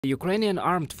Ukrainian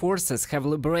armed forces have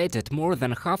liberated more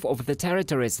than half of the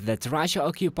territories that Russia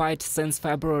occupied since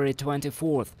February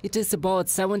 24th. It is about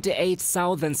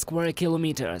 78,000 square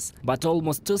kilometers, but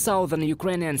almost 2,000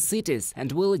 Ukrainian cities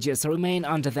and villages remain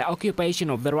under the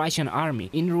occupation of the Russian army,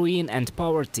 in ruin and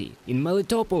poverty. In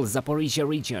Melitopol, Zaporizhia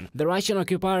region, the Russian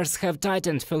occupiers have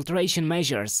tightened filtration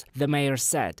measures, the mayor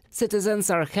said. Citizens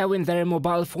are having their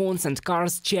mobile phones and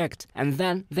cars checked, and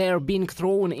then they are being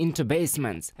thrown into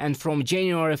basements. And from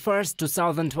January 1st,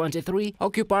 2023,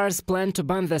 occupiers plan to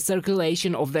ban the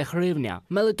circulation of the hryvnia.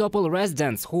 Melitopol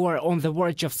residents who are on the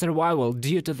verge of survival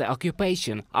due to the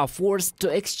occupation are forced to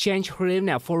exchange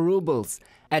hryvnia for rubles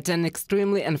at an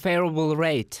extremely unfavorable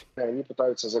rate. Они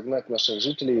пытаются загнать наших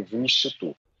жителей в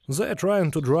нищету. They are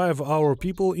trying to drive our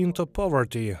people into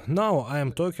poverty. Now I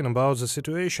am talking about the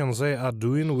situation they are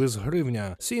doing with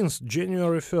hryvnia. Since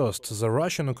January 1st, the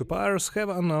Russian occupiers have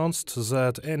announced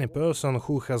that any person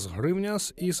who has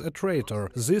hryvnias is a traitor.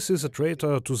 This is a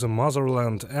traitor to the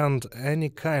motherland, and any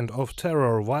kind of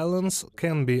terror violence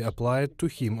can be applied to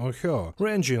him or her,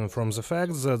 ranging from the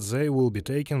fact that they will be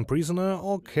taken prisoner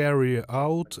or carry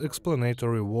out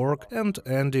explanatory work and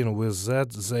ending with that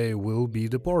they will be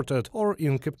deported or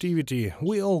in captivity.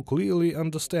 We all clearly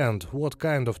understand what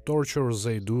kind of torture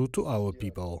they do to our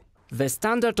people. The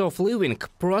standard of living,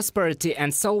 prosperity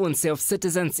and solvency of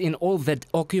citizens in all the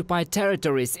occupied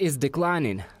territories is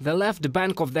declining. The left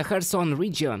bank of the Kherson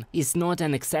region is not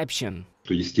an exception.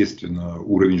 Естественно,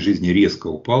 уровень жизни резко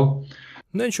упал.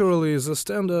 Naturally, the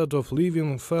standard of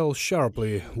living fell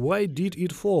sharply. Why did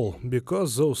it fall?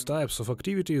 Because those types of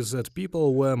activities that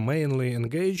people were mainly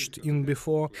engaged in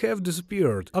before have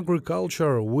disappeared.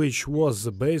 Agriculture, which was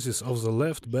the basis of the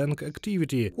left bank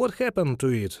activity, what happened to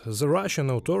it? The Russian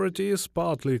authorities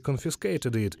partly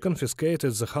confiscated it,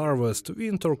 confiscated the harvest,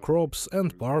 winter crops,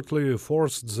 and partly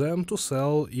forced them to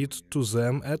sell it to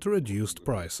them at reduced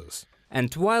prices.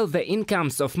 And while the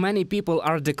incomes of many people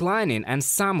are declining and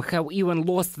some have even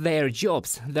lost their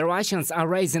jobs, the Russians are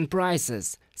raising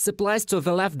prices. Supplies to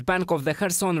the left bank of the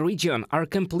Kherson region are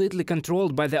completely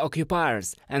controlled by the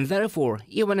occupiers, and therefore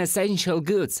even essential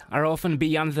goods are often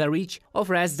beyond the reach of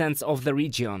residents of the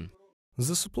region.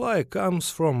 The supply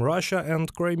comes from Russia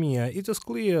and Crimea. It is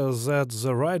clear that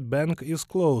the right bank is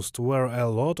closed, where a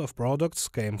lot of products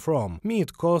came from.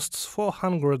 Meat costs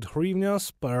 400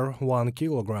 hryvnias per 1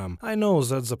 kilogram. I know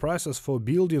that the prices for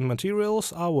building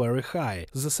materials are very high.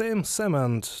 The same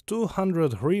cement,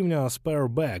 200 hryvnias per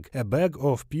bag. A bag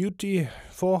of putty,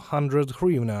 400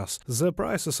 hryvnias. The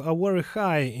prices are very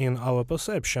high in our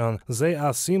perception. They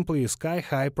are simply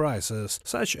sky-high prices.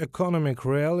 Such economic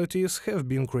realities have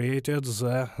been created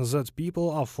that people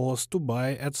are forced to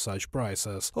buy at such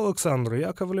prices. Alexander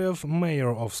Yakovlev, mayor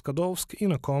of Skadovsk,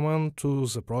 in a comment to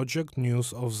the project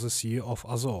News of the Sea of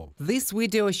Azov. This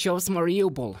video shows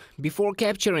Mariupol. Before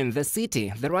capturing the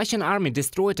city, the Russian army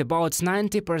destroyed about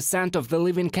 90% of the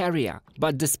living area.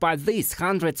 But despite this,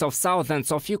 hundreds of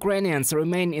thousands of Ukrainians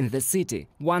remain in the city.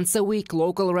 Once a week,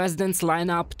 local residents line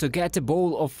up to get a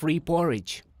bowl of free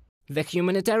porridge. The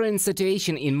humanitarian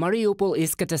situation in Mariupol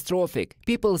is catastrophic.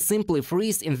 People simply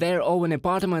freeze in their own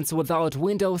apartments without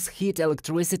windows, heat,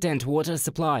 electricity and water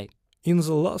supply. In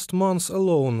the last months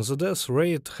alone, the death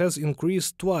rate has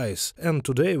increased twice, and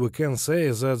today we can say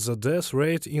that the death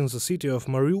rate in the city of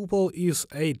Mariupol is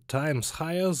 8 times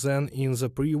higher than in the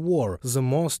pre-war, the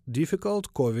most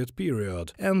difficult COVID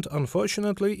period. And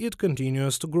unfortunately it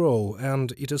continues to grow,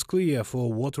 and it is clear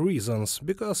for what reasons,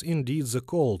 because indeed the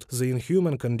cold, the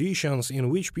inhuman conditions in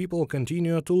which people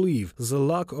continue to live, the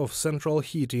lack of central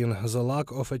heating, the lack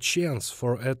of a chance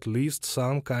for at least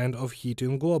some kind of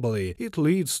heating globally, it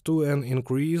leads to an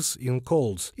increase in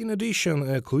colds. In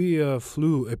addition, a clear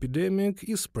flu epidemic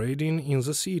is spreading in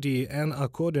the city, and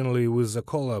accordingly with the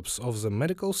collapse of the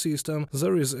medical system,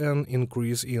 there is an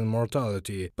increase in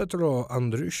mortality. Petro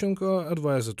Andrющenko,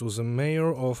 advisor to the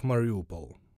mayor of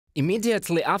Mariupol.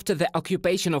 Immediately after the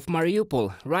occupation of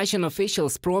Mariupol, Russian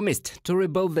officials promised to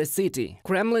rebuild the city.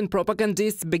 Kremlin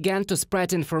propagandists began to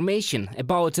spread information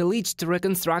about alleged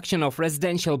reconstruction of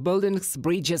residential buildings,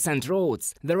 bridges and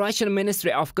roads. The Russian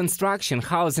Ministry of Construction,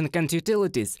 Housing and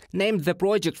Utilities named the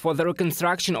project for the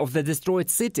reconstruction of the destroyed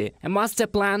city a master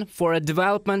plan for a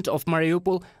development of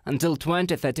Mariupol until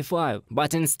 2035.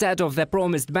 But instead of the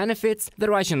promised benefits, the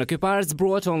Russian occupiers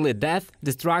brought only death,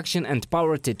 destruction and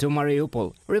poverty to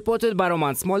Mariupol. Reported by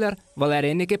Roman Smoler,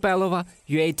 Valeria Nikipelova,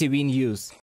 UATV News.